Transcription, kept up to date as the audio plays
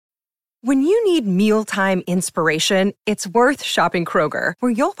When you need mealtime inspiration, it's worth shopping Kroger,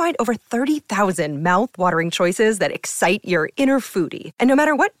 where you'll find over 30,000 mouth-watering choices that excite your inner foodie. And no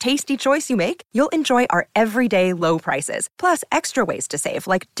matter what tasty choice you make, you'll enjoy our everyday low prices, plus extra ways to save,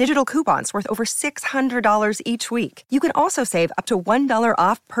 like digital coupons worth over $600 each week. You can also save up to $1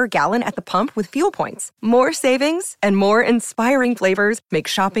 off per gallon at the pump with fuel points. More savings and more inspiring flavors make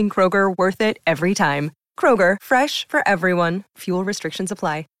shopping Kroger worth it every time. Kroger, fresh for everyone. Fuel restrictions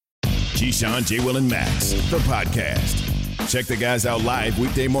apply. Keyshawn, J. Will, and Max, the podcast. Check the guys out live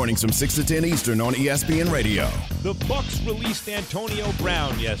weekday mornings from 6 to 10 Eastern on ESPN Radio. The Bucs released Antonio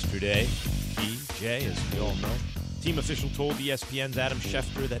Brown yesterday. Jay, as we all know. Team official told ESPN's Adam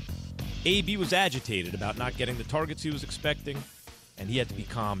Schefter that AB was agitated about not getting the targets he was expecting, and he had to be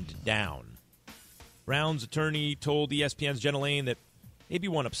calmed down. Brown's attorney told ESPN's Jenna Lane that AB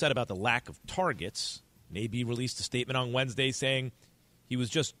wasn't upset about the lack of targets. And AB released a statement on Wednesday saying he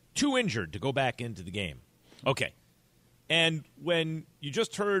was just too injured to go back into the game. Okay. And when you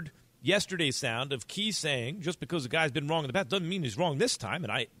just heard yesterday's sound of Key saying, just because the guy's been wrong in the past doesn't mean he's wrong this time.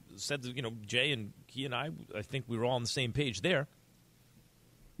 And I said that, Jay and Key and I think we were all on the same page there.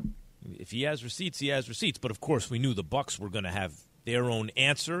 If he has receipts, he has receipts. But, of course, we knew the Bucs were going to have their own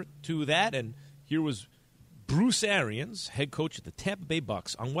answer to that. And here was Bruce Arians, head coach of the Tampa Bay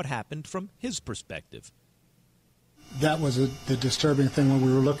Bucs, on what happened from his perspective. That was the disturbing thing when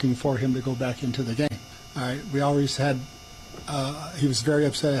we were looking for him to go back into the game. All right, we always had he was very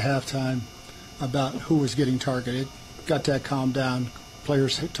upset at halftime about who was getting targeted. Got that calmed down.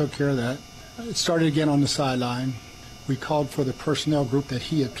 Players took care of that. It started again on the sideline. We called for the personnel group that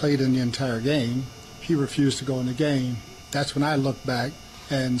he had played in the entire game. He refused to go in the game. That's when I looked back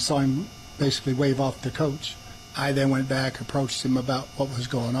and saw him basically wave off the coach. I then went back, approached him about what was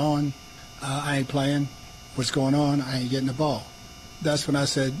going on. I ain't playing. What's going on? I ain't getting the ball. That's when I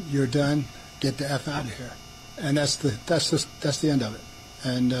said, "You're done. Get the F out of here." And that's the end of it.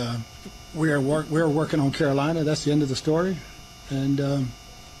 And we're working on Carolina. That's the end of the story. And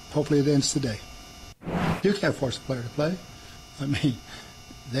hopefully it ends today. You can't force a player to play. I mean,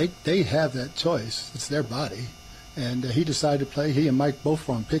 they have that choice. It's their body. And he decided to play. He and Mike both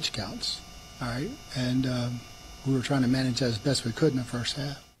were on pitch counts. All right. And we were trying to manage that as best we could in the first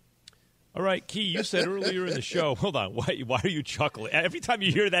half. All right, Key, you said earlier in the show, hold on, why are you chuckling? Every time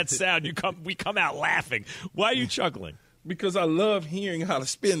you hear that sound, we come out laughing. Why are you chuckling? Because I love hearing how the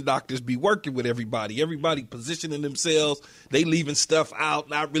spin doctors be working with everybody. Everybody positioning themselves. They leaving stuff out,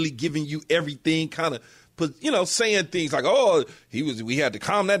 not really giving you everything, kind of, saying things like, oh, we had to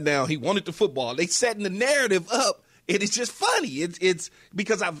calm that down. He wanted the football. They setting the narrative up. It is just funny. It's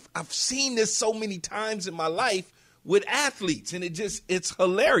because I've seen this so many times in my life with athletes, and it's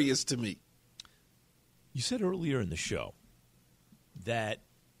hilarious to me. You said earlier in the show that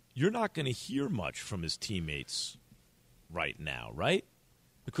you're not going to hear much from his teammates right now, right?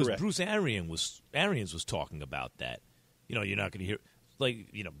 Because Correct. Bruce Arians was talking about that. You're not going to hear,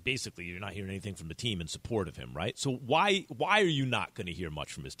 basically you're not hearing anything from the team in support of him, right? So why are you not going to hear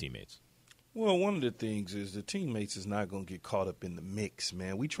much from his teammates? Well, one of the things is the teammates is not going to get caught up in the mix,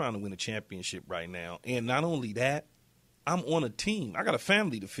 man. We trying to win a championship right now. And not only that, I'm on a team. I got a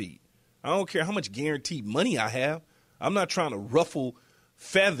family to feed. I don't care how much guaranteed money I have. I'm not trying to ruffle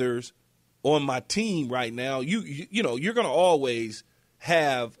feathers on my team right now. You're going to always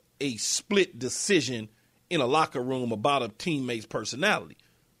have a split decision in a locker room about a teammate's personality.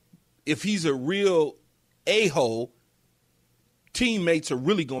 If he's a real a-hole, teammates are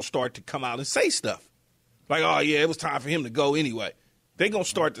really going to start to come out and say stuff. Like, oh, yeah, it was time for him to go anyway. They're going to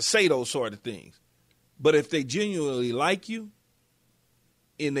start to say those sort of things. But if they genuinely like you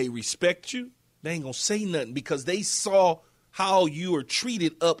and they respect you, they ain't going to say nothing because they saw how you are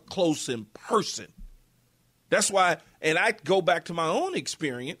treated up close in person. That's why, and I go back to my own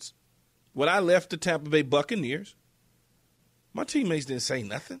experience. When I left the Tampa Bay Buccaneers, my teammates didn't say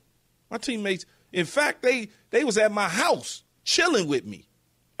nothing. My teammates, in fact, they was at my house chilling with me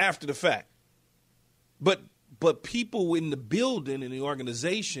after the fact. But people in the building and the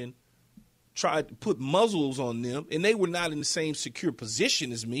organization tried to put muzzles on them, and they were not in the same secure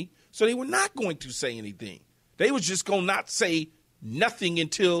position as me, so they were not going to say anything. They was just going to not say nothing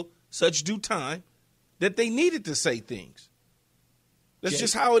until such due time that they needed to say things. That's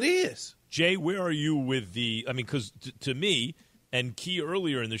just how it is. Jay, where are you with because to me, and Key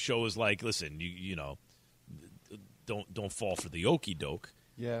earlier in the show was like, listen, don't fall for the okey doke.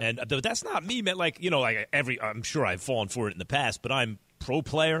 Yeah. And that's not me, man. I'm sure I've fallen for it in the past, but I'm pro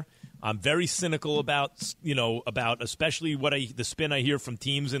player. I'm very cynical about especially the spin I hear from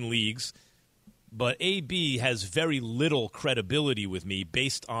teams and leagues. but AB has very little credibility with me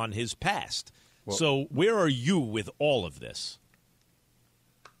based on his past. Well, so where are you with all of this?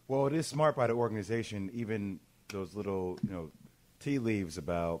 Well, it is smart by the organization, even those little, tea leaves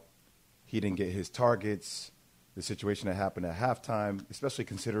about he didn't get his targets, the situation that happened at halftime, especially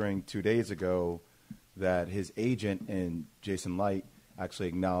considering 2 days ago that his agent and Jason Light actually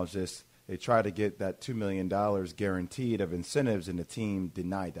acknowledged this. They tried to get that $2 million guaranteed of incentives, and the team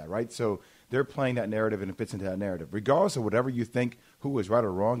denied that, right? So they're playing that narrative, and it fits into that narrative. Regardless of whatever you think, who was right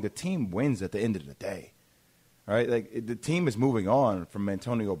or wrong, the team wins at the end of the day, all right? The team is moving on from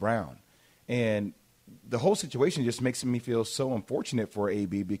Antonio Brown. And the whole situation just makes me feel so unfortunate for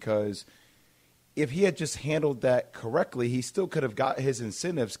AB, because if he had just handled that correctly, he still could have got his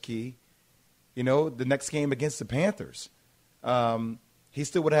incentives key, the next game against the Panthers. He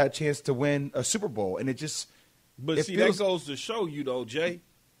still would have had a chance to win a Super Bowl. And that goes to show you, though, Jay,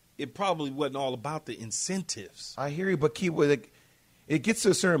 it probably wasn't all about the incentives. I hear you, but it gets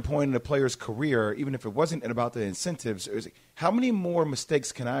to a certain point in a player's career, even if it wasn't about the incentives, how many more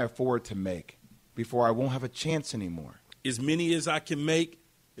mistakes can I afford to make before I won't have a chance anymore? As many as I can make,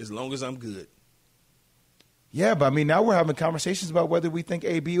 as long as I'm good. Yeah, but now we're having conversations about whether we think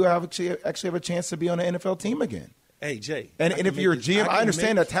AB will actually have a chance to be on an NFL team again. Hey, Jay. And if you're a GM, I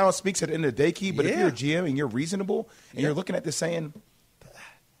understand that talent speaks at the end of the day, Key, but if you're a GM and you're reasonable and you're looking at this saying,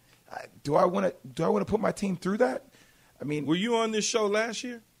 do I want to put my team through that? Were you on this show last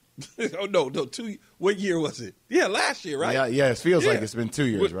year? Oh, no, what year was it? Yeah, last year, right? Yeah, it feels like it's been 2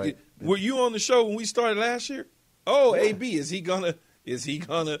 years, right? Were you on the show when we started last year? Oh, yeah. AB, is he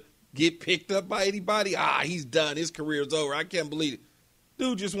gonna get picked up by anybody? He's done. His career's over. I can't believe it.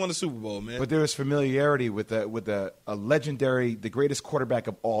 Dude just won a Super Bowl, man. But there was familiarity with a legendary, the greatest quarterback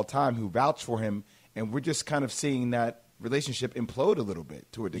of all time who vouched for him, and we're just kind of seeing that relationship implode a little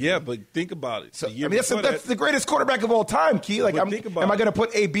bit to a degree. Yeah, but think about it. So, that's the greatest quarterback of all time, Key. Am I going to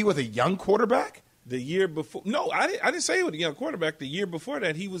put AB with a young quarterback? The year before – no, I didn't say it with a young quarterback. The year before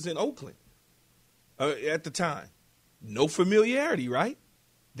that, he was in Oakland at the time. No familiarity, right?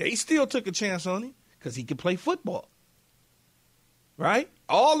 They still took a chance on him because he could play football. Right?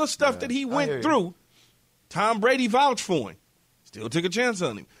 All the stuff that he went through, Tom Brady vouched for him. Still took a chance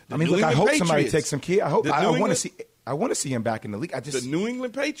on him. I hope somebody takes him, Key. I want to see him back in the league. The New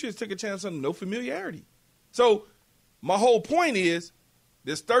England Patriots took a chance on him. No familiarity. So my whole point is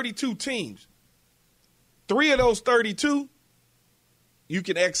there's 32 teams. 3 of those 32, you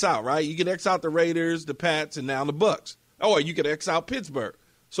can X out, right? You can X out the Raiders, the Pats, and now the Bucks. Or you can X out Pittsburgh.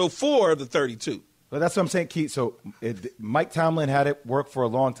 So 4 of the 32. Well, that's what I'm saying, Keith. So Mike Tomlin had it work for a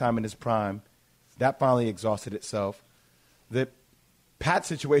long time in his prime. That finally exhausted itself. The Pat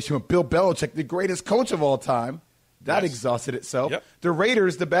situation with Bill Belichick, the greatest coach of all time, that exhausted itself. Yep. The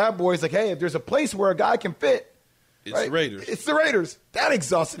Raiders, the bad boys, hey, if there's a place where a guy can fit, it's the Raiders. It's the Raiders. That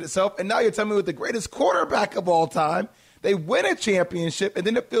exhausted itself. And now you're telling me with the greatest quarterback of all time, they win a championship, and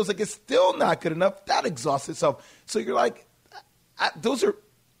then it feels like it's still not good enough. That exhausts itself. So you're like, those are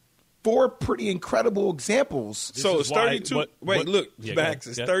 4 pretty incredible examples. So it's 32. Max,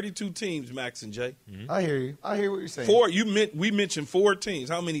 it's 32 teams, Max and Jay. Mm-hmm. I hear you. I hear what you're saying. 4. We mentioned 4 teams.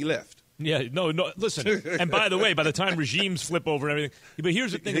 How many left? Yeah, no. Listen, and by the way, by the time regimes flip over and everything, but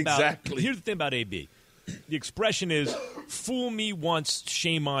here's the thing about AB. The expression is, "Fool me once,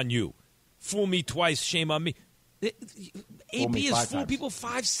 shame on you. Fool me twice, shame on me." AB has fooled people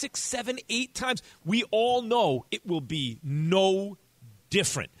 5, 6, 7, 8 times. We all know it will be no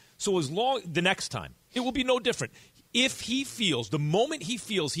different. So the next time, it will be no different. If he feels, the moment he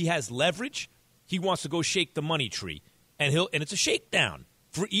feels he has leverage, he wants to go shake the money tree, and it's a shakedown.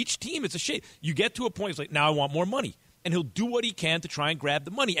 For each team, it's a shake. You get to a point, it's like, now I want more money. And he'll do what he can to try and grab the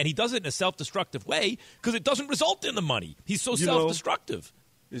money. And he does it in a self-destructive way because it doesn't result in the money. He's so self-destructive.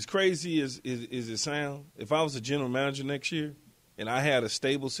 As crazy as it sounds, if I was a general manager next year and I had a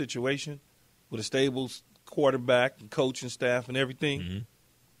stable situation with a stable quarterback and coaching staff and everything,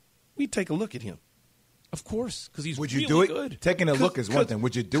 we'd take a look at him. Of course, because he's Would really you do it? good. Taking a look is one thing.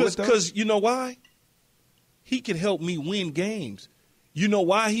 Would you do it, though? Because you know why? He could help me win games. You know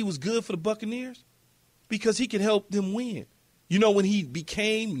why he was good for the Buccaneers? Because he could help them win. You know when he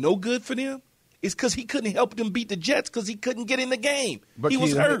became no good for them? It's because he couldn't help them beat the Jets because he couldn't get in the game. But he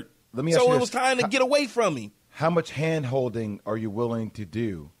was hurt. Let me ask you so it this. was time to get away from him. How much hand-holding are you willing to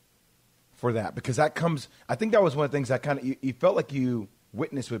do for that? Because that comes – I think that was one of the things that kind of – you felt like you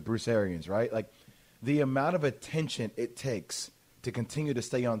witnessed with Bruce Arians, right? Like the amount of attention it takes to continue to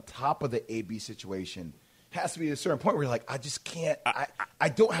stay on top of the AB situation has to be at a certain point where you're like, I just can't – I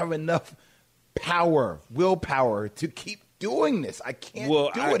don't have enough willpower to keep doing this. I can't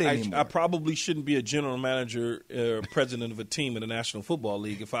do it anymore. I probably shouldn't be a general manager or president of a team in the National Football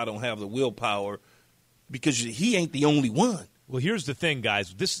League if I don't have the willpower, because he ain't the only one. Well, here's the thing,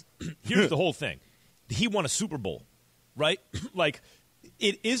 guys. Here's the whole thing. He won a Super Bowl, right? Like,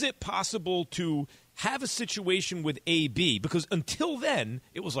 is it possible to have a situation with AB? Because until then,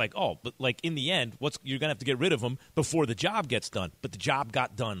 it was like, oh, but like in the end, you're going to have to get rid of him before the job gets done. But the job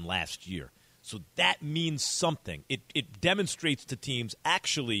got done last year. So that means something. It demonstrates to teams,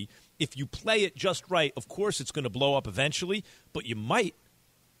 actually, if you play it just right, of course it's going to blow up eventually, but you might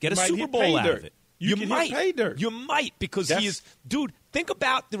get a Super Bowl out of it. You might hit pay dirt. You might, because he is – dude, think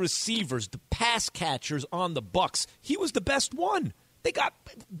about the receivers, the pass catchers on the Bucs. He was the best one. They got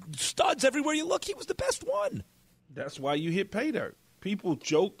studs everywhere you look. He was the best one. That's why you hit pay dirt. People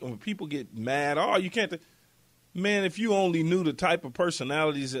joke and people get mad. Oh, you can't man, if you only knew the type of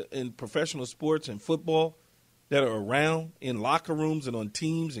personalities in professional sports and football that are around in locker rooms and on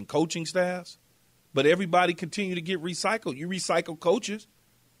teams and coaching staffs, but everybody continue to get recycled. You recycle coaches.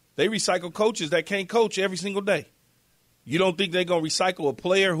 They recycle coaches that can't coach every single day. You don't think they're going to recycle a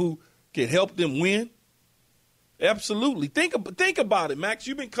player who can help them win? Absolutely. Think about it, Max.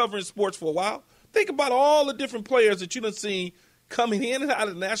 You've been covering sports for a while. Think about all the different players that you've seen coming in and out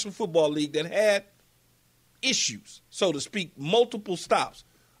of the National Football League that had issues, so to speak, multiple stops.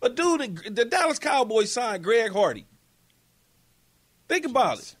 A dude, the Dallas Cowboys signed Greg Hardy. Think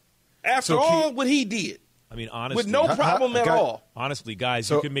about it. After what he did. I mean, honestly. With no problem at all. Honestly, guys,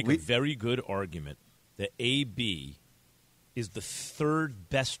 you can make a very good argument that AB is the third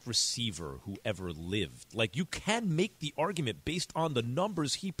best receiver who ever lived. Like, you can make the argument based on the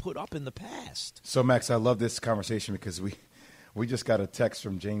numbers he put up in the past. So, Max, I love this conversation because we just got a text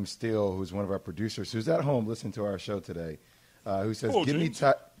from James Steele, who's one of our producers, who's at home listening to our show today, who says, give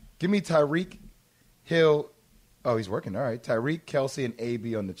me Tyreek Hill. Oh, he's working. All right. Tyreek, Kelsey, and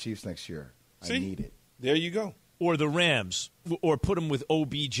AB on the Chiefs next year. See? I need it. There you go. Or the Rams, or put him with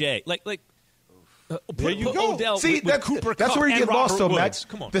OBJ. There you go. Odell See, with Cooper that's Kupp where you and get lost, Robert though, Woods. Max.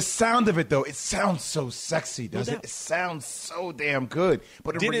 Come on. The sound of it, though, it sounds so sexy, doesn't it? It sounds so damn good.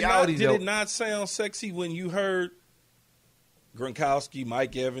 But in reality, did it not sound sexy when you heard Gronkowski,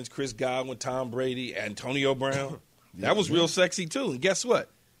 Mike Evans, Chris Godwin, Tom Brady, Antonio Brown? That was real sexy, too. And guess what?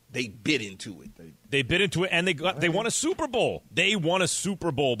 They bit into it. They bit into it, and they won a Super Bowl. They won a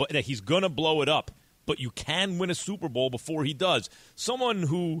Super Bowl, but he's going to blow it up. But you can win a Super Bowl before he does. Someone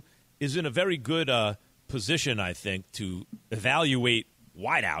who is in a very good position, I think, to evaluate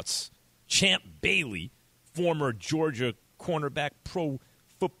wideouts, Champ Baily, former Georgia cornerback, Pro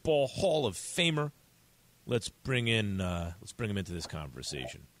Football Hall of Famer. Let's bring him into this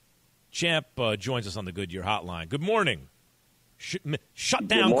conversation. Champ joins us on the Goodyear Hotline. Good morning. Shut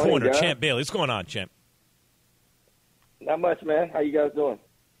down morning, corner, guys. Champ Baily. What's going on, Champ? Not much, man. How you guys doing?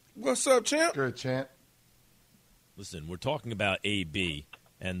 What's up, Champ? Good, Champ. Listen, we're talking about AB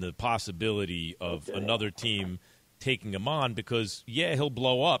and the possibility of another team taking him on because, yeah, he'll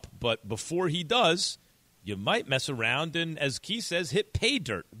blow up. But before he does, you might mess around and, as Key says, hit pay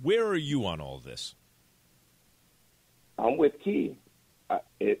dirt. Where are you on all this? I'm with Key.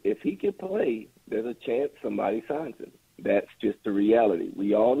 If he can play, there's a chance somebody signs him. That's just the reality.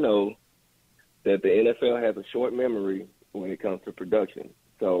 We all know that the NFL has a short memory when it comes to production.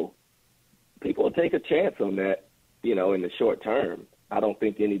 So people will take a chance on that, in the short term. I don't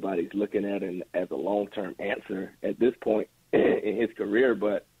think anybody's looking at it as a long-term answer at this point in his career.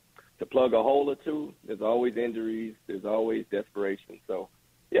 But to plug a hole or two, there's always injuries. There's always desperation. So,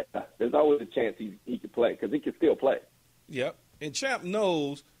 yeah, there's always a chance he could play because he can still play. Yep. And Champ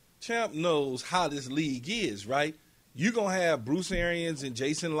knows how this league is, right? You're going to have Bruce Arians and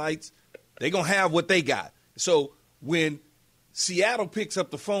Jason Lights. They're going to have what they got. So when Seattle picks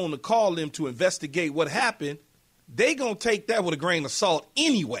up the phone to call them to investigate what happened, they going to take that with a grain of salt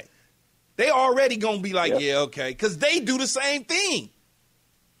anyway. They already going to be like, yeah, okay, because they do the same thing.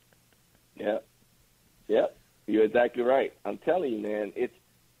 Yeah. You're exactly right. I'm telling you, man,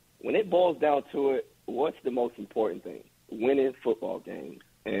 when it boils down to it, what's the most important thing? Winning football games.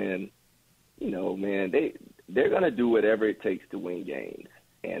 And, man, they're going to do whatever it takes to win games.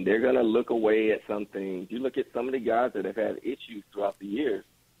 And they're going to look away at some things. You look at some of the guys that have had issues throughout the years.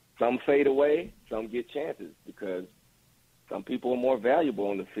 Some fade away, some get chances because some people are more valuable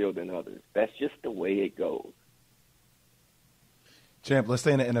on the field than others. That's just the way it goes. Champ, let's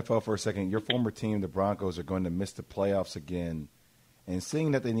stay in the NFL for a second. Your former team, the Broncos, are going to miss the playoffs again. And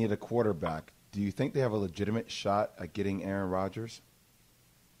seeing that they need a quarterback, do you think they have a legitimate shot at getting Aaron Rodgers?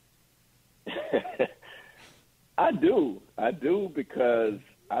 I do because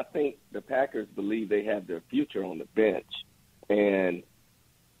I think the Packers believe they have their future on the bench. And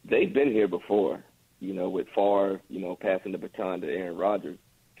they've been here before, with Favre, passing the baton to Aaron Rodgers.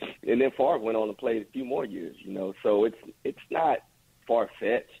 And then Favre went on to play a few more years, So it's not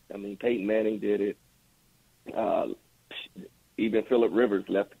far-fetched. I mean, Peyton Manning did it. Even Phillip Rivers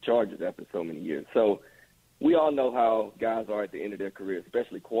left the Chargers after so many years. So we all know how guys are at the end of their career,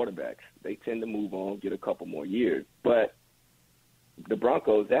 especially quarterbacks. They tend to move on, get a couple more years. But the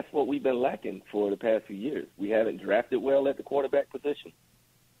Broncos, that's what we've been lacking for the past few years. We haven't drafted well at the quarterback position.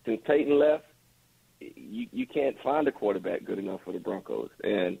 Since Peyton left, you can't find a quarterback good enough for the Broncos.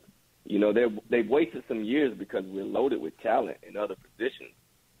 And, they've wasted some years because we're loaded with talent in other positions.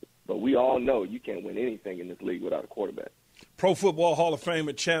 But we all know you can't win anything in this league without a quarterback. Pro Football Hall of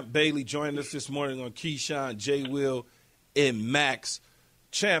Famer Champ Baily joined us this morning on Keyshawn, J. Will, and Max.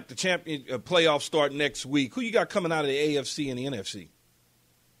 Champ, the champion playoffs start next week. Who you got coming out of the AFC and the NFC?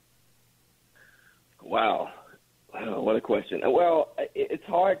 Wow. What a question. Well, it's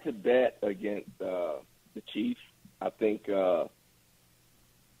hard to bet against the Chiefs. I think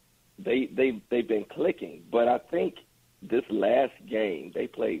they've been clicking. But I think this last game, they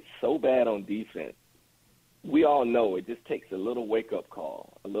played so bad on defense. We all know it just takes a little wake-up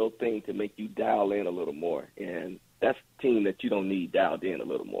call, a little thing to make you dial in a little more. And that's a team that you don't need dialed in a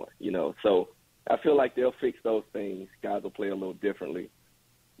little more, So I feel like they'll fix those things. Guys will play a little differently.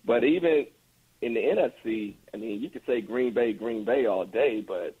 But even in the NFC, I mean, you could say Green Bay all day,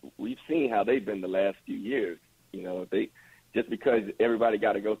 but we've seen how they've been the last few years. Just because everybody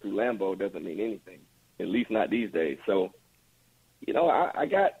got to go through Lambeau doesn't mean anything, at least not these days. So, I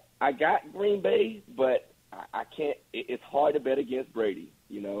got Green Bay, but I can't. It's hard to bet against Brady,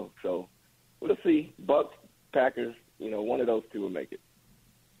 So we'll see. Bucks, Packers, one of those two will make it.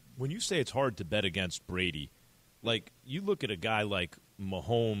 When you say it's hard to bet against Brady, like you look at a guy like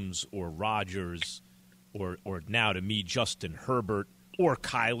Mahomes or Rodgers or now to me Justin Herbert or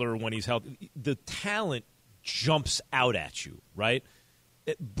Kyler when he's healthy, the talent jumps out at you, right?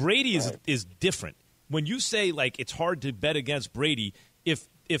 Brady is different. When you say like it's hard to bet against Brady, if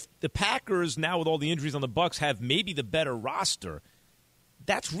the Packers now with all the injuries on the Bucs have maybe the better roster,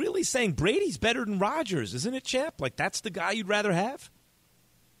 that's really saying Brady's better than Rodgers, isn't it, Champ? Like that's the guy you'd rather have?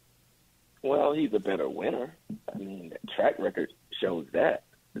 Well, he's a better winner. I mean, the track record shows that.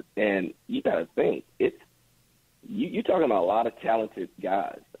 And you got to think, you're talking about a lot of talented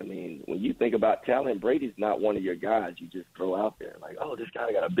guys. I mean, when you think about talent, Brady's not one of your guys you just throw out there. Like, oh, this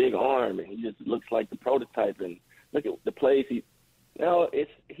guy got a big arm, and he just looks like the prototype. And look at the plays he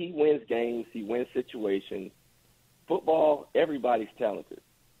wins games. He wins situations. Football, everybody's talented.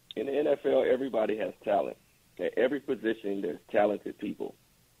 In the NFL, everybody has talent. At every position, there's talented people.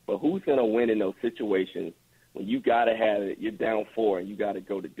 But who's going to win in those situations when you got to have it, you're down 4, and you got to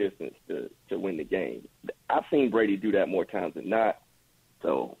go the distance to win the game? I've seen Brady do that more times than not,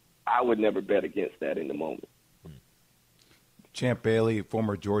 so I would never bet against that in the moment. Champ Baily,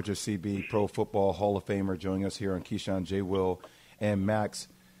 former Georgia CB, Pro Football Hall of Famer, joining us here on Keyshawn, J. Will, and Max.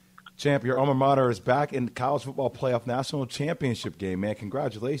 Champ, your alma mater is back in the college football playoff national championship game, man.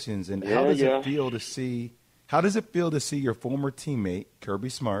 Congratulations. And how does it feel to see your former teammate, Kirby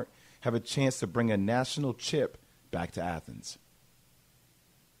Smart, have a chance to bring a national chip back to Athens?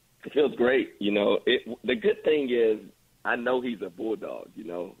 It feels great. The good thing is I know he's a Bulldog,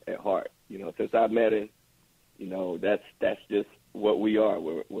 at heart. Since I've met him, that's just what we are.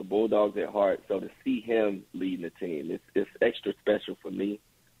 We're Bulldogs at heart. So to see him leading the team, it's extra special for me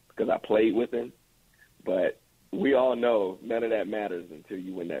because I played with him. But we all know none of that matters until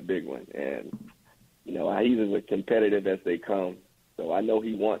you win that big one. And, he's as competitive as they come. So I know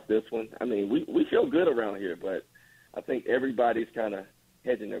he wants this one. I mean, we feel good around here, but I think everybody's kind of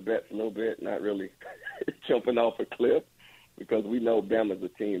hedging their bets a little bit, not really jumping off a cliff, because we know Bama's a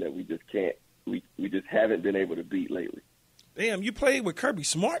team that we just can't, we just haven't been able to beat lately. Damn, you played with Kirby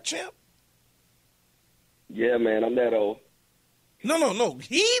Smart, Champ? Yeah, man, I'm that old. No.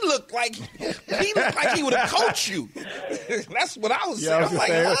 He looked like he would have coached you. That's what I was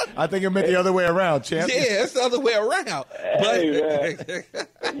saying. I think it meant the other way around, Champ. Yeah, it's the other way around. Hey, man.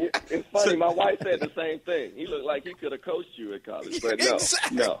 It's funny. My wife said the same thing. He looked like he could have coached you at college, but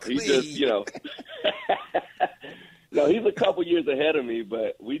no, he just, No, he's a couple years ahead of me,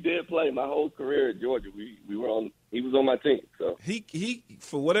 but we did play my whole career at Georgia. He was on my team. So he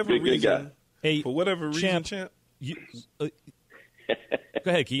for whatever reason, Champ. Go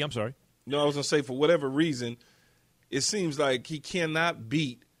ahead, Key. I'm sorry. No, I was going to say, for whatever reason, it seems like he cannot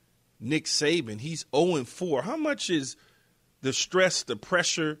beat Nick Saban. He's 0-4. How much is the stress, the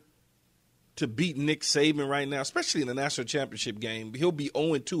pressure to beat Nick Saban right now, especially in the national championship game? He'll be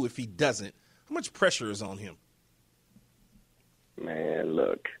 0-2 if he doesn't. How much pressure is on him? Man,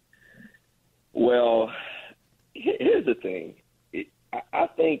 look. Well, here's the thing. I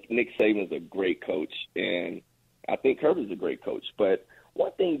think Nick Saban's a great coach, and I think Kirby's a great coach. But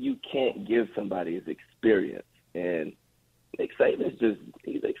one thing you can't give somebody is experience. And Nick Saban's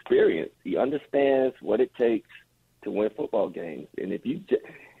he's experienced. He understands what it takes to win football games. And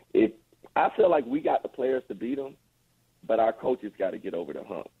if I feel like we got the players to beat them, but our coaches got to get over the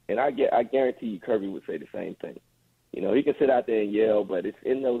hump. And I guarantee you Kirby would say the same thing. You know, he can sit out there and yell, but it's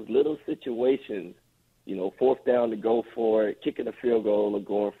in those little situations, you know, fourth down to go for it, kicking a field goal or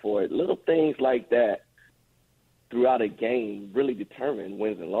going for it, little things like that throughout a game really determine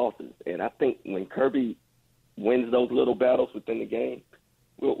wins and losses. And I think when Kirby wins those little battles within the game,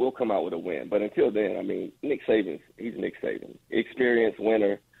 we'll come out with a win. But until then, I mean, Nick Saban, he's Nick Saban. Experienced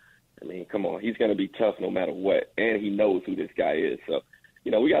winner. I mean, come on, he's going to be tough no matter what, and he knows who this guy is. So,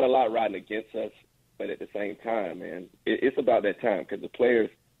 you know, we got a lot riding against us, but at the same time, man, it's about that time because the players,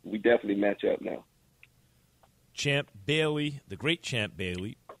 we definitely match up now. Champ Baily, the great Champ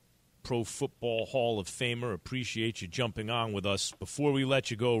Baily, Pro Football Hall of Famer, appreciate you jumping on with us. Before we let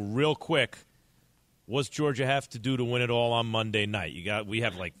you go, real quick, what's Georgia have to do to win it all on Monday night? We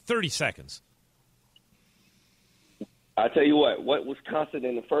have like 30 seconds. I tell you what was constant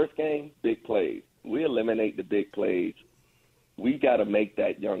in the first game? Big plays. We eliminate the big plays. We got to make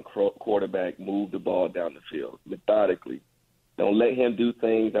that young quarterback move the ball down the field methodically. Don't let him do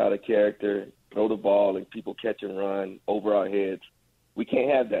things out of character, throw the ball and people catch and run over our heads. We can't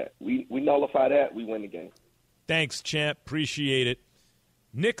have that. We nullify that, we win the game. Thanks, Champ. Appreciate it.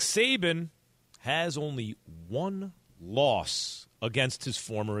 Nick Saban has only one loss against his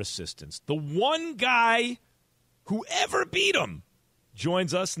former assistants. The one guy who ever beat him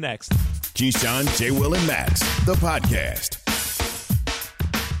joins us next. Keyshawn, J. Will, and Max, the podcast.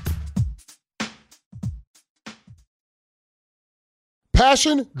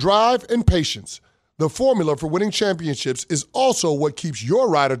 Passion, drive, and patience. The formula for winning championships is also what keeps your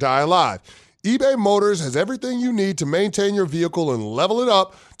ride or die alive. eBay Motors has everything you need to maintain your vehicle and level it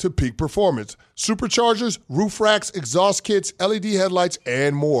up to peak performance. Superchargers, roof racks, exhaust kits, LED headlights,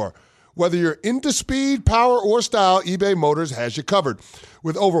 and more. Whether you're into speed, power, or style, eBay Motors has you covered.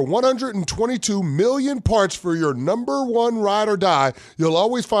 With over 122 million parts for your number one ride or die, you'll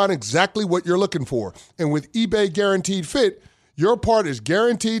always find exactly what you're looking for. And with eBay Guaranteed Fit, your part is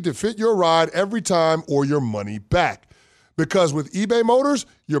guaranteed to fit your ride every time or your money back. Because with eBay Motors,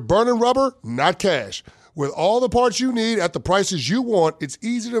 you're burning rubber, not cash. With all the parts you need at the prices you want, it's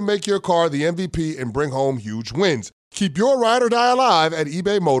easy to make your car the MVP and bring home huge wins. Keep your ride or die alive at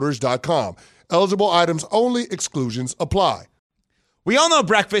ebaymotors.com. Eligible items only. Exclusions apply. We all know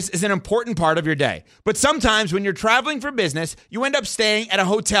breakfast is an important part of your day. But sometimes when you're traveling for business, you end up staying at a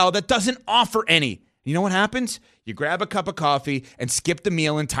hotel that doesn't offer any. You know what happens? You grab a cup of coffee and skip the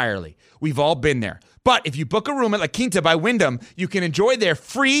meal entirely. We've all been there. But if you book a room at La Quinta by Wyndham, you can enjoy their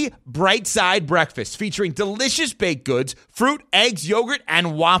free Bright Side breakfast featuring delicious baked goods, fruit, eggs, yogurt,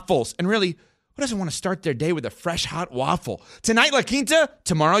 and waffles. And really, who doesn't want to start their day with a fresh, hot waffle? Tonight, La Quinta,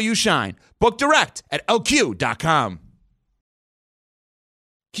 tomorrow you shine. Book direct at lq.com.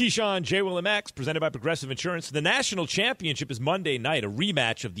 Keyshawn, J. Will, and Max, presented by Progressive Insurance. The national championship is Monday night, a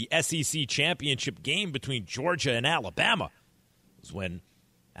rematch of the SEC championship game between Georgia and Alabama. It was when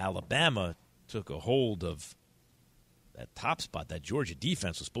Alabama took a hold of that top spot. That Georgia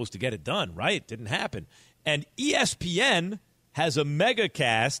defense was supposed to get it done, right? It didn't happen. And ESPN has a mega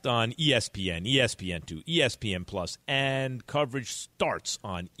cast on ESPN, ESPN2, ESPN Plus, and coverage starts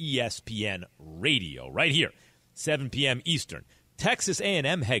on ESPN Radio right here, 7 p.m. Eastern. Texas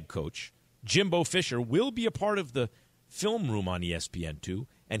A&M head coach Jimbo Fisher will be a part of the film room on ESPN2,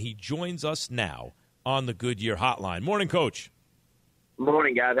 and he joins us now on the Goodyear Hotline. Morning, Coach.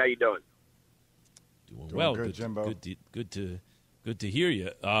 Morning, guys. How you doing? Doing well. Good, Jimbo. Good to hear you.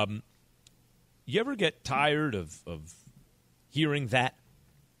 You ever get tired of hearing that?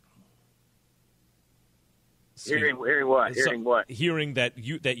 Hearing what? Hearing what? Hearing that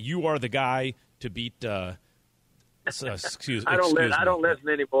you are the guy to beat. Excuse me. I don't listen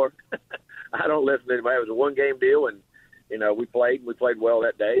anymore. I don't listen anymore. It was a one-game deal, and we played well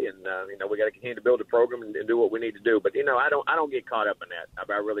that day, and we got to continue to build a program and do what we need to do. But I don't get caught up in that.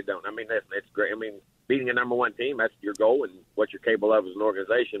 I really don't. I mean, it's great. I mean, beating a number one team, that's your goal and what you're capable of as an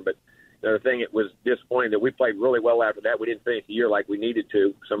organization. But the other thing, it was disappointing that we played really well after that. We didn't finish the year like we needed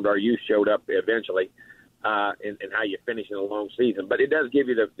to. Some of our youth showed up eventually. And how you finish in a long season. But it does give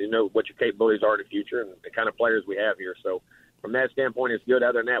you what your capabilities are in the future and the kind of players we have here. So from that standpoint, it's good.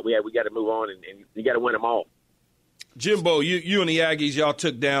 Other than that, we got to move on, and you got to win them all. Jimbo, you and the Aggies, y'all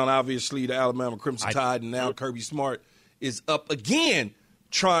took down, obviously, the Alabama Crimson Tide and now Kirby Smart. is up again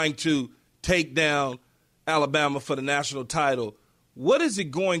trying to take down Alabama for the national title. What is it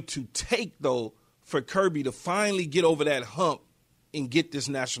going to take, though, for Kirby to finally get over that hump and get this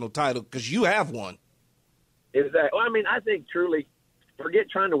national title? Because you have one. I think truly, forget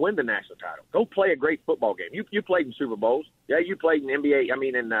trying to win the national title. Go play a great football game. You played in Super Bowls. Yeah, you played in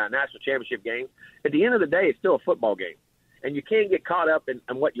national championship games. At the end of the day, it's still a football game. And you can't get caught up in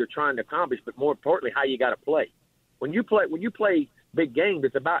what you're trying to accomplish, but more importantly, how you got to play. When you play big games,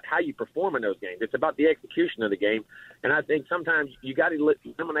 it's about how you perform in those games. It's about the execution of the game. And I think sometimes you got to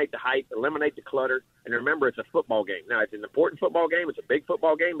eliminate the hype, eliminate the clutter, and remember it's a football game. Now, it's an important football game. It's a big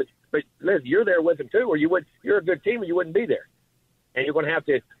football game. But Liz, you're there with them too, or you're a good team, or you wouldn't be there. And you're going to have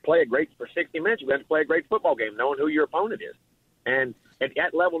to play for 60 minutes. You're going to have to play a great football game, knowing who your opponent is. And at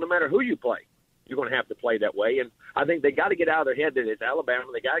that level, no matter who you play, you're going to have to play that way. And I think they got to get out of their head that it's Alabama.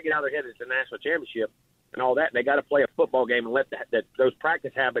 They got to get out of their head that it's a national championship and all that. And they got to play a football game and let those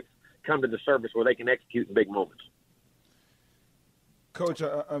practice habits come to the surface where they can execute in big moments. Coach,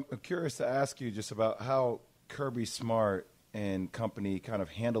 I'm curious to ask you just about how Kirby Smart and company kind of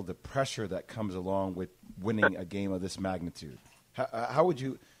handle the pressure that comes along with winning a game of this magnitude. How'd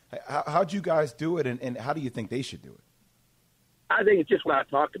you guys do it, and how do you think they should do it? I think it's just what I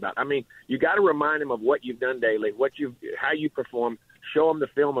talked about. I mean, you got to remind them of what you've done daily, how you perform. Show them the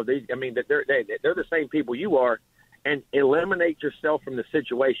film of these. I mean, that they're the same people you are, and eliminate yourself from the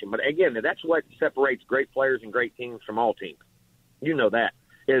situation. But again, that's what separates great players and great teams from all teams. You know that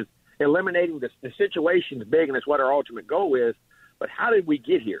is eliminating the situation is big, and it's what our ultimate goal is. But how did we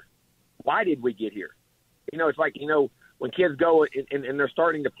get here? Why did we get here? It's like when kids go and they're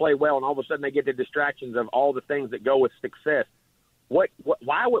starting to play well, and all of a sudden they get the distractions of all the things that go with success. Why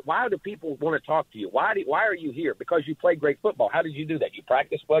do people want to talk to you? Why are you here? Because you played great football. How did you do that? You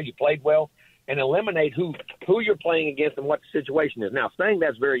practiced well, you played well, and eliminate who you're playing against and what the situation is. Now, saying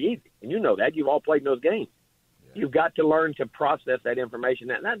that's very easy, and you know that. You've all played in those games. Yeah. You've got to learn to process that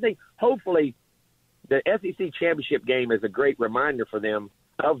information. And I think hopefully the SEC championship game is a great reminder for them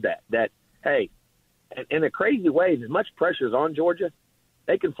of that, hey, in a crazy way, as much pressure is on Georgia,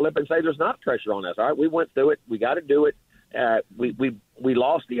 they can flip and say there's not pressure on us. All right, we went through it. We got to do it. We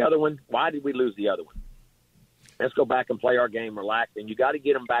lost the other one. Why did we lose the other one? Let's go back and play our game, relax, and you got to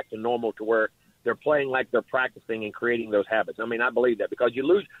get them back to normal to where they're playing like they're practicing and creating those habits. I mean, I believe that because you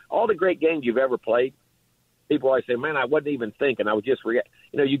lose all the great games you've ever played. People always say, man, I wasn't even thinking. I was just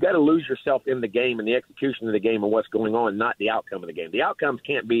you got to lose yourself in the game and the execution of the game and what's going on, not the outcome of the game. The outcomes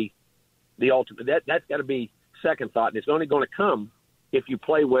can't be the ultimate. That's got to be second thought, and it's only going to come if you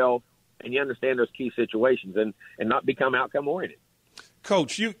play well and you understand those key situations and not become outcome-oriented.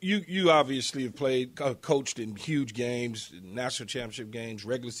 Coach, you obviously have coached in huge games, national championship games,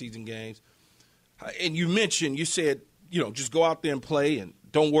 regular season games. And you said, just go out there and play and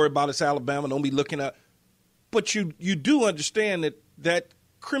don't worry about it's Alabama, don't be looking at. But you do understand that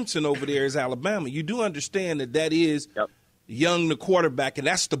Crimson over there is Alabama. You do understand that is Young, the quarterback, and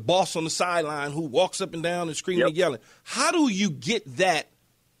that's the boss on the sideline who walks up and down and screaming and yelling. How do you get that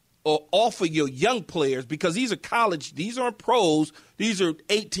off of your young players? Because these are college, these aren't pros, these are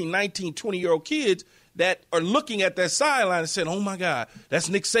 18, 19, 20-year-old kids that are looking at that sideline and saying, oh, my God, that's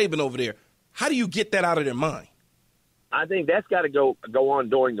Nick Saban over there. How do you get that out of their mind? I think that's got to go on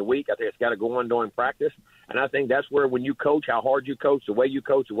during the week. I think it's got to go on during practice. And I think that's where when you coach, how hard you coach, the way you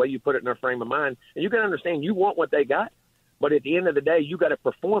put it in their frame of mind, and you got to understand you want what they got. But at the end of the day, you got to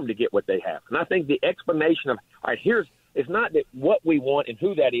perform to get what they have. And I think the explanation of, all right, it's not that what we want and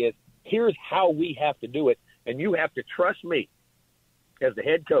who that is. Here's how we have to do it. And you have to trust me as the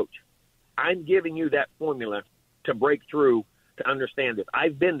head coach. I'm giving you that formula to break through, to understand this.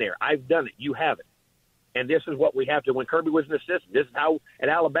 I've been there. I've done it. You haven't. And this is what we have to. When Kirby was an assistant, this is how, at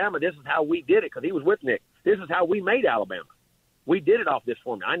Alabama, this is how we did it because he was with Nick. This is how we made Alabama. We did it off this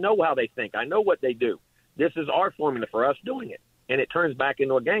formula. I know how they think. I know what they do. This is our formula for us doing it. And it turns back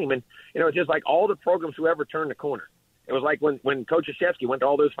into a game. And, it's just like all the programs who ever turned the corner. It was like when Coach Krzyzewski went to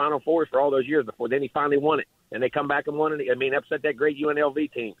all those Final Fours for all those years before. Then he finally won it. And they come back and won it. Upset that great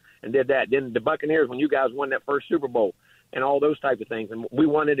UNLV team and did that. Then the Buccaneers, when you guys won that first Super Bowl and all those types of things. And we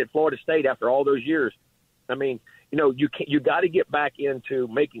won it at Florida State after all those years. You got to get back into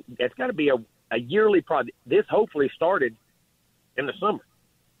making – it's got to be a yearly project. This hopefully started in the summer.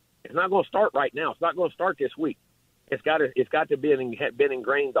 It's not going to start right now. It's not going to start this week. It's got to be been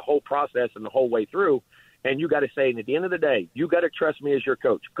ingrained the whole process and the whole way through. And you got to say, and at the end of the day, you got to trust me as your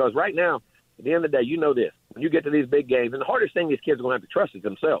coach. Because right now, at the end of the day, you know this. When you get to these big games, and the hardest thing these kids are going to have to trust is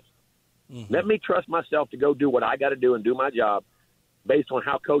themselves. Mm-hmm. Let me trust myself to go do what I got to do and do my job based on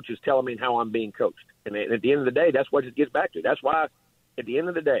how coach is telling me and how I'm being coached. And at the end of the day, that's what it gets back to. That's why, at the end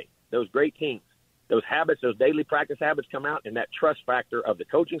of the day, those great teams, those habits, those daily practice habits come out, and that trust factor of the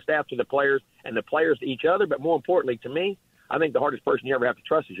coaching staff to the players and the players to each other. But more importantly, to me, I think the hardest person you ever have to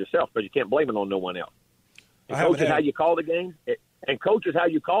trust is yourself, because you can't blame it on no one else. And coach is how you call the game, and coach is how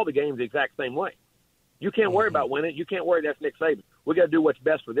you call the game the exact same way. You can't worry about winning. You can't worry that's Nick Saban. We got to do what's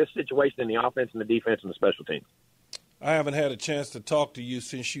best for this situation in the offense and the defense and the special teams. I haven't had a chance to talk to you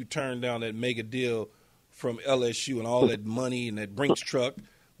since you turned down that mega deal from LSU and all that money and that Brinks truck.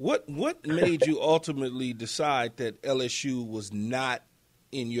 What made you ultimately decide that LSU was not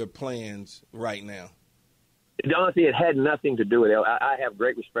in your plans right now? Honestly, it had nothing to do with it. I have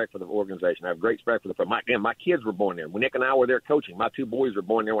great respect for the organization. I have great respect for my kids were born there. When Nick and I were there coaching, my two boys were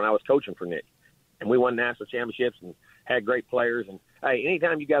born there when I was coaching for Nick. And we won national championships and had great players. And, hey,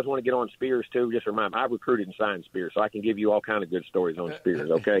 anytime you guys want to get on Spears, too, just remember, I recruited and signed Spears, so I can give you all kind of good stories on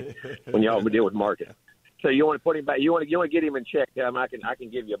Spears, okay, when y'all deal with marketing. So you want to put him back, you want to get him in check, I can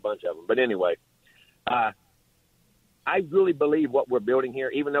give you a bunch of them. But anyway, I really believe what we're building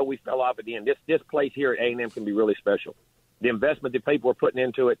here, even though we fell off at the end. This place here at A&M can be really special. The investment that people are putting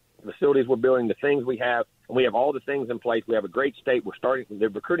into it, the facilities we're building, the things we have, and we have all the things in place. We have a great state. We're starting the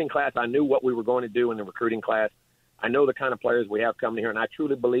recruiting class. I knew what we were going to do in the recruiting class. I know the kind of players we have coming here, and I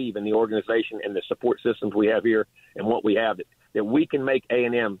truly believe in the organization and the support systems we have here and what we have, that we can make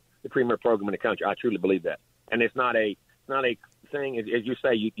A&M the premier program in the country. I truly believe that. And it's not a thing, as you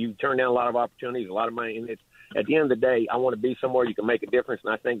say, you turn down a lot of opportunities, a lot of money, and it's, at the end of the day, I want to be somewhere you can make a difference,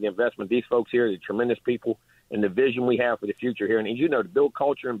 and I think the investment, these folks here, the tremendous people, and the vision we have for the future here. And as you know, to build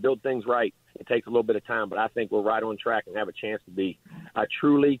culture and build things right, it takes a little bit of time, but I think we're right on track and have a chance to be a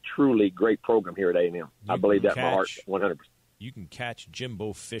truly, truly great program here at A&M. I believe that in my heart, 100%. You can catch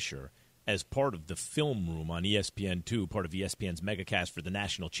Jimbo Fisher as part of the Film Room on ESPN2, part of ESPN's megacast for the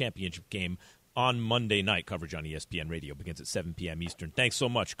national championship game on Monday night. Coverage on ESPN Radio begins at 7 p.m. Eastern. Thanks so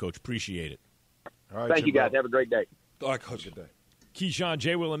much, Coach. Appreciate it. All right, Thank you, guys. Have a great day. All right, Coach. Good day. Keyshawn,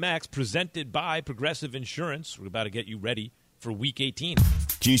 J. Will, and Max, presented by Progressive Insurance. We're about to get you ready for Week 18.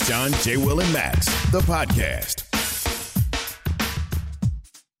 Keyshawn, J. Will, and Max, the podcast.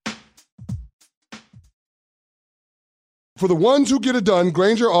 For the ones who get it done,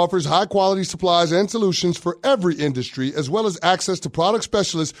 Grainger offers high-quality supplies and solutions for every industry, as well as access to product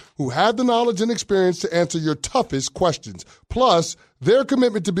specialists who have the knowledge and experience to answer your toughest questions. Plus, their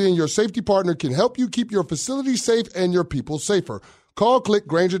commitment to being your safety partner can help you keep your facility safe and your people safer. Call, click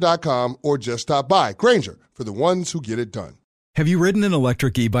Grainger.com, or just stop by. Grainger, for the ones who get it done. Have you ridden an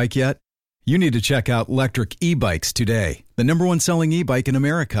electric e-bike yet? You need to check out Electric E-Bikes today, the #1 selling e-bike in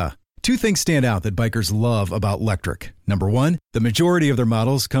America. Two things stand out that bikers love about Electric. Number one, the majority of their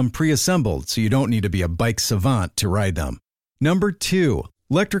models come pre-assembled, so you don't need to be a bike savant to ride them. Number two,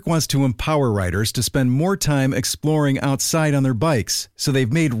 Electric wants to empower riders to spend more time exploring outside on their bikes, so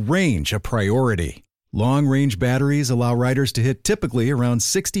they've made range a priority. Long-range batteries allow riders to hit typically around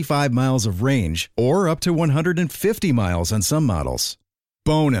 65 miles of range, or up to 150 miles on some models.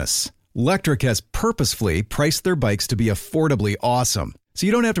 Bonus, Electric has purposefully priced their bikes to be affordably awesome, so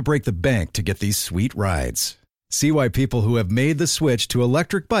you don't have to break the bank to get these sweet rides. See why people who have made the switch to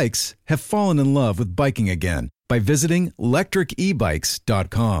electric bikes have fallen in love with biking again by visiting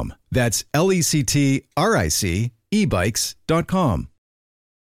lectricebikes.com. That's LECTRIC ebikes.com.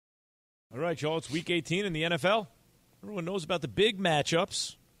 All right, y'all, it's Week 18 in the NFL. Everyone knows about the big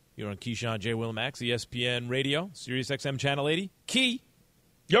matchups. You're on Keyshawn, J. Will, and Max, ESPN Radio, Sirius XM Channel 80. Key.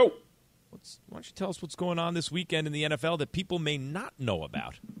 Yo. Why don't you tell us what's going on this weekend in the NFL that people may not know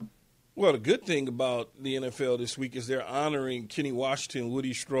about? Well, the good thing about the NFL this week is they're honoring Kenny Washington,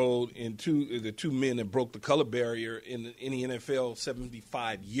 Woody Strode, and the two men that broke the color barrier in the NFL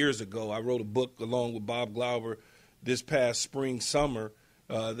 75 years ago. I wrote a book along with Bob Glauber this past summer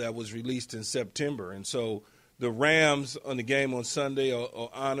that was released in September. And so the Rams on the game on Sunday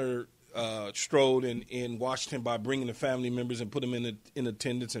will honor Strode in Washington by bringing the family members and put them in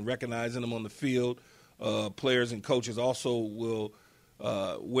attendance and recognizing them on the field. Players and coaches also will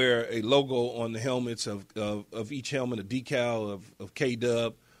wear a logo on the helmets of each helmet, a decal of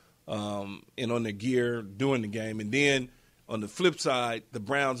K-Dub, and on their gear during the game. And then on the flip side, the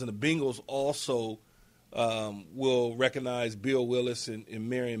Browns and the Bengals also will recognize Bill Willis and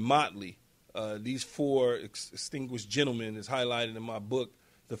Marion Motley. These four distinguished gentlemen is highlighted in my book,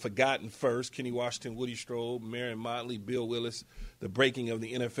 The Forgotten First: Kenny Washington, Woody Strode, Marion Motley, Bill Willis, the breaking of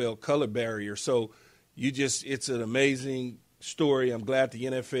the NFL color barrier. So it's an amazing story. I'm glad the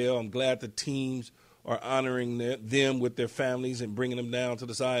NFL, I'm glad the teams are honoring them with their families and bringing them down to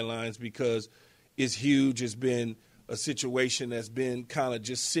the sidelines because it's huge. It's been a situation that's been kind of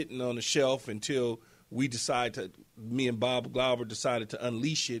just sitting on the shelf until me and Bob Glauber decided to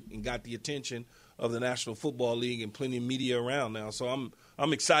unleash it and got the attention of the National Football League and plenty of media around now. So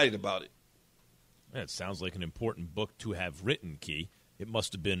I'm excited about it. That sounds like an important book to have written, Key. It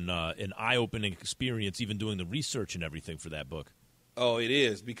must have been an eye-opening experience, even doing the research and everything for that book. Oh, it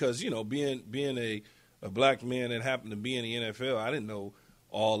is, because, being a black man that happened to be in the NFL, I didn't know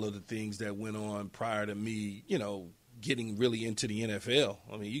all of the things that went on prior to me, getting really into the NFL.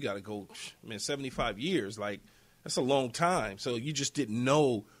 I mean, you got to go, 75 years. Like, that's a long time. So you just didn't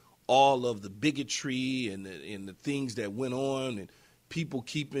know all of the bigotry and the things that went on, and people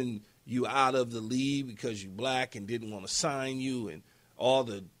keeping you out of the league because you're black and didn't want to sign you, and all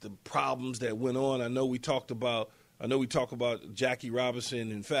the problems that went on. I know we talk about Jackie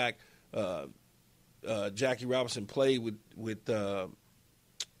Robinson. In fact, Jackie Robinson played with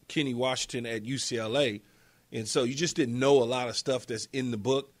Kenny Washington at UCLA. And so you just didn't know a lot of stuff that's in the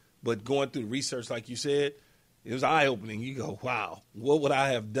book. But going through the research, like you said, it was eye-opening. You go, wow, what would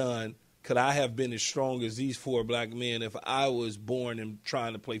I have done? Could I have been as strong as these four black men if I was born and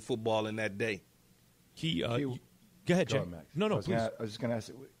trying to play football in that day? Go ahead, Jim. Max. No, please. I was just going to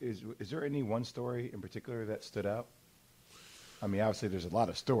ask, is there any one story in particular that stood out? I mean, obviously there's a lot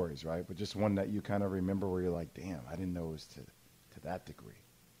of stories, right? But just one that you kind of remember where you're like, damn, I didn't know it was to that degree.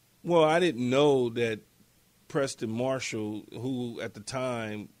 Well, I didn't know that Preston Marshall, who at the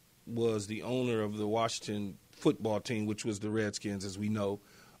time was the owner of the Washington football team, which was the Redskins, as we know,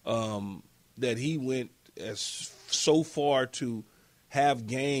 that he went so far to have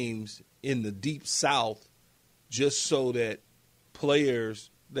games in the Deep South just so that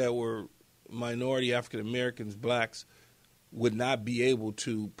players that were minority African Americans, blacks, would not be able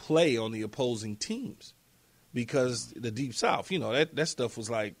to play on the opposing teams because the Deep South, that stuff was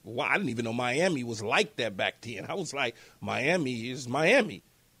like, wow, I didn't even know Miami was like that back then. I was like, Miami is Miami.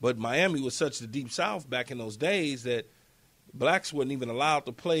 But Miami was such the Deep South back in those days that blacks weren't even allowed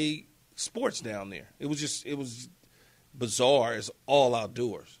to play sports down there. It was bizarre as all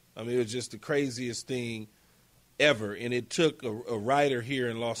outdoors. I mean, it was just the craziest thing ever. And it took a writer here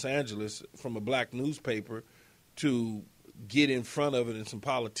in Los Angeles from a black newspaper to get in front of it, and some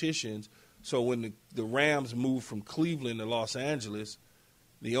politicians. So when the Rams moved from Cleveland to Los Angeles,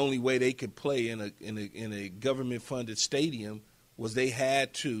 the only way they could play in a government-funded stadium was they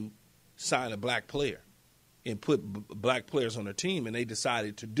had to sign a black player and put black players on their team, and they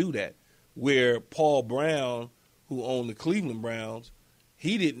decided to do that. Where Paul Brown, who owned the Cleveland Browns,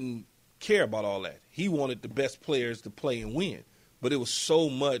 he didn't care about all that. He wanted the best players to play and win. But it was so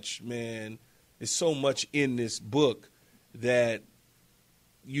much, man, it's so much in this book that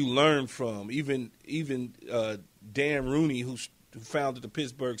you learn from. Even Dan Rooney, who founded the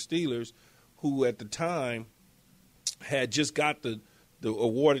Pittsburgh Steelers, who at the time had just got the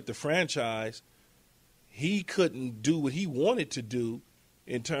awarded the franchise, he couldn't do what he wanted to do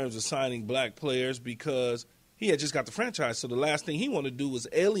in terms of signing black players because he had just got the franchise. So the last thing he wanted to do was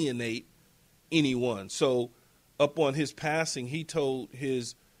alienate anyone. So up on his passing, he told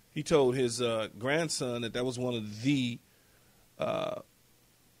his grandson that was one of the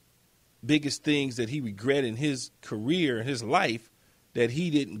biggest things that he regretted in his career, in his life, that he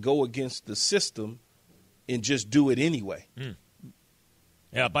didn't go against the system and just do it anyway. Mm.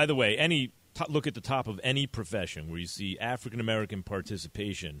 Yeah, by the way, look at the top of any profession where you see African-American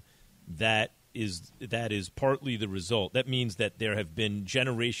participation, that is partly the result. That means that there have been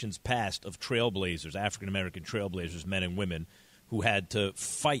generations past of trailblazers, African-American trailblazers, men and women, who had to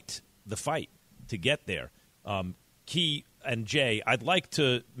fight the fight to get there. Key and Jay, I'd like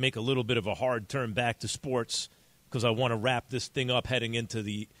to make a little bit of a hard turn back to sports because I want to wrap this thing up heading into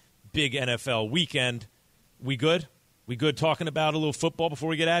the big NFL weekend. We good? We good talking about a little football before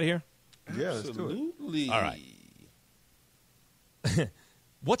we get out of here? Yeah, let's do it. All right.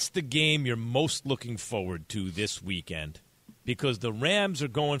 What's the game you're most looking forward to this weekend? Because the Rams are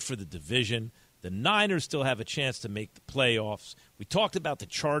going for the division. The Niners still have a chance to make the playoffs. We talked about the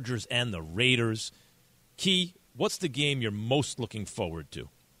Chargers and the Raiders. Key, what's the game you're most looking forward to?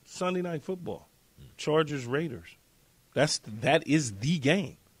 Sunday Night Football. Chargers, Raiders. That is the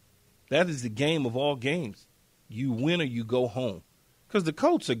game. That is the game of all games. You win or you go home. Because the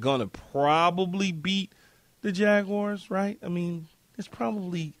Colts are going to probably beat the Jaguars, right? I mean, it's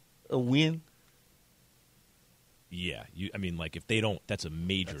probably a win. Yeah. If they don't, that's a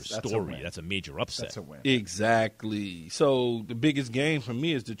major story. That's a major upset. That's a win. Exactly. So the biggest game for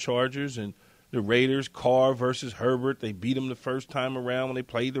me is the Chargers and the Raiders. Carr versus Herbert. They beat them the first time around when they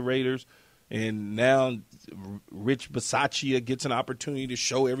played the Raiders. And now Rich Bisaccia gets an opportunity to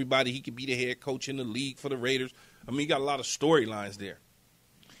show everybody he can be the head coach in the league for the Raiders. I mean, you got a lot of storylines there.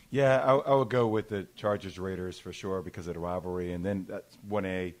 Yeah, I would go with the Chargers Raiders for sure because of the rivalry, and then that's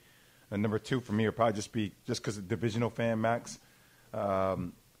 1A. And number 2 for me would probably just because of divisional fan, Max.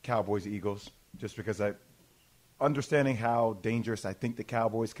 Cowboys Eagles, just because understanding how dangerous I think the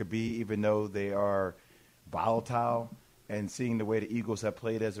Cowboys could be, even though they are volatile, and seeing the way the Eagles have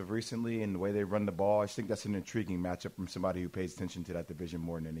played as of recently and the way they run the ball, I think that's an intriguing matchup from somebody who pays attention to that division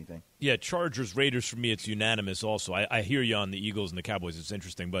more than anything. Yeah, Chargers, Raiders, for me, it's unanimous also. I hear you on the Eagles and the Cowboys. It's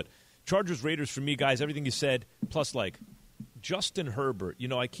interesting. But Chargers, Raiders, for me, guys, everything you said, plus, Justin Herbert.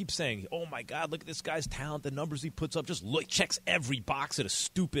 I keep saying, oh, my God, look at this guy's talent, the numbers he puts up. Just checks every box at a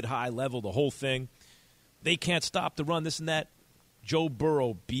stupid high level, the whole thing. They can't stop the run, this and that. Joe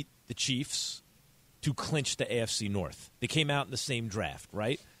Burrow beat the Chiefs to clinch the AFC North. They came out in the same draft,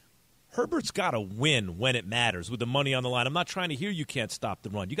 right? Herbert's got to win when it matters with the money on the line. I'm not trying to hear you can't stop the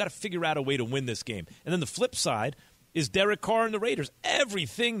run. You got to figure out a way to win this game. And then the flip side is Derek Carr and the Raiders.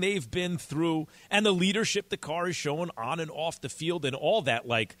 Everything they've been through and the leadership the Carr is showing on and off the field and all that,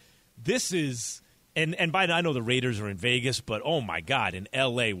 this is – and by now I know the Raiders are in Vegas, but oh, my God, in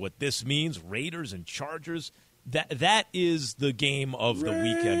L.A., what this means, Raiders and Chargers – That is the game of the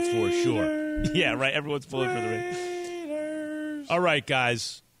weekend for sure. Yeah, right. Everyone's pulling for the Raiders. All right,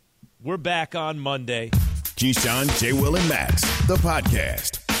 guys. We're back on Monday. Keyshawn, J. Will, and Max, the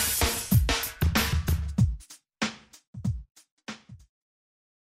podcast.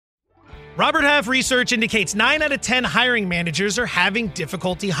 Robert Half research indicates 9 out of 10 hiring managers are having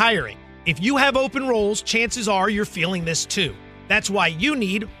difficulty hiring. If you have open roles, chances are you're feeling this too. That's why you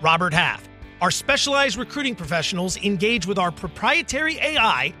need Robert Half. Our specialized recruiting professionals engage with our proprietary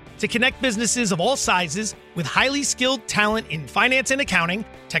AI to connect businesses of all sizes with highly skilled talent in finance and accounting,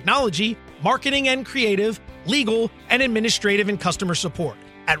 technology, marketing and creative, legal, and administrative and customer support.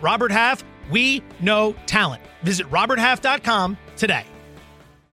 At Robert Half, we know talent. Visit roberthalf.com today.